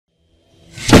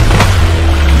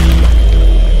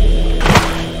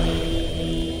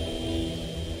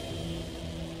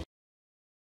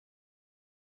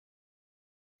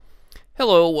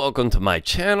Hello, welcome to my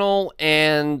channel,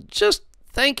 and just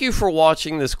thank you for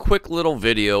watching this quick little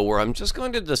video where I'm just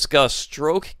going to discuss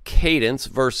stroke cadence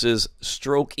versus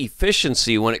stroke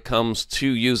efficiency when it comes to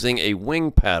using a wing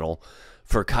paddle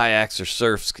for kayaks or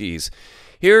surf skis.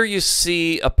 Here you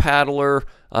see a paddler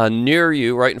near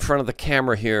you, right in front of the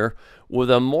camera here, with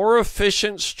a more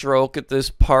efficient stroke at this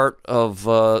part of,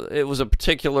 it was a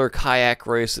particular kayak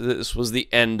race. This was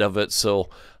the end of it,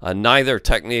 so neither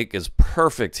technique is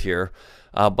perfect here.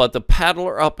 But the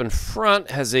paddler up in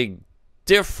front has a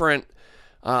different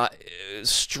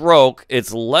stroke.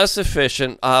 It's less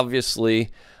efficient,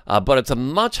 obviously, but it's a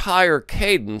much higher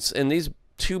cadence, and these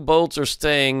two boats are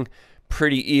staying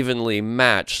pretty evenly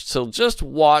matched. So just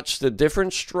watch the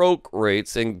different stroke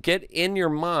rates and get in your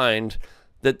mind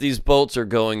that these boats are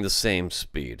going the same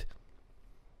speed.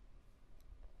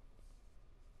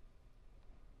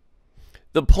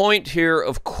 The point here,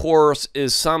 of course,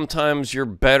 is sometimes you're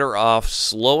better off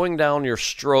slowing down your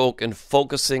stroke and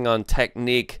focusing on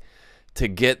technique to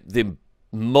get the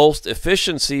most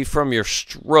efficiency from your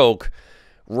stroke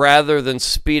rather than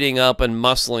speeding up and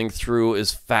muscling through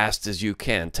as fast as you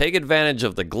can. Take advantage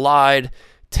of the glide,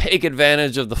 take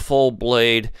advantage of the full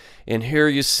blade, and here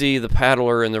you see the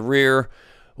paddler in the rear.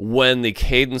 When the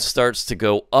cadence starts to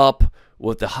go up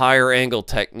with the higher angle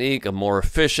technique, a more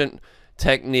efficient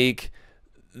technique,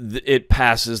 it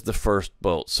passes the first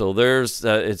boat. So there's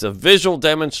it's a visual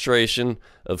demonstration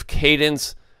of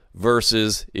cadence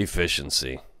versus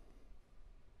efficiency.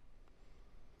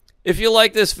 If you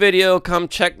like this video, come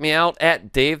check me out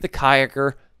at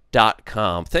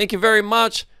davethekayaker.com. Thank you very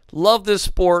much. Love this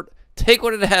sport. Take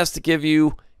what it has to give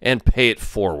you and pay it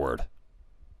forward.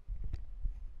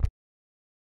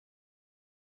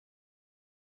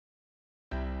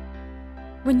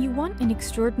 When you want an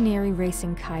extraordinary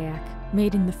racing kayak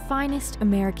made in the finest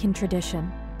American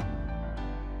tradition,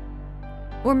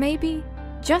 or maybe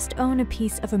just own a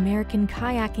piece of American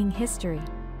kayaking history,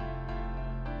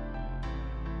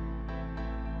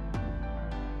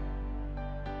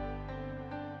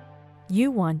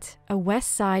 you want a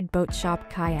West Side Boat Shop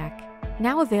kayak,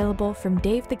 now available from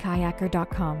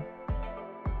davethekayaker.com.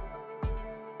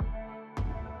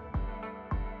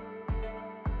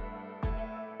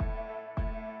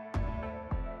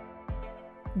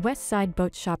 West Side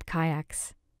Boat Shop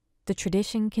kayaks. The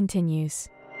tradition continues.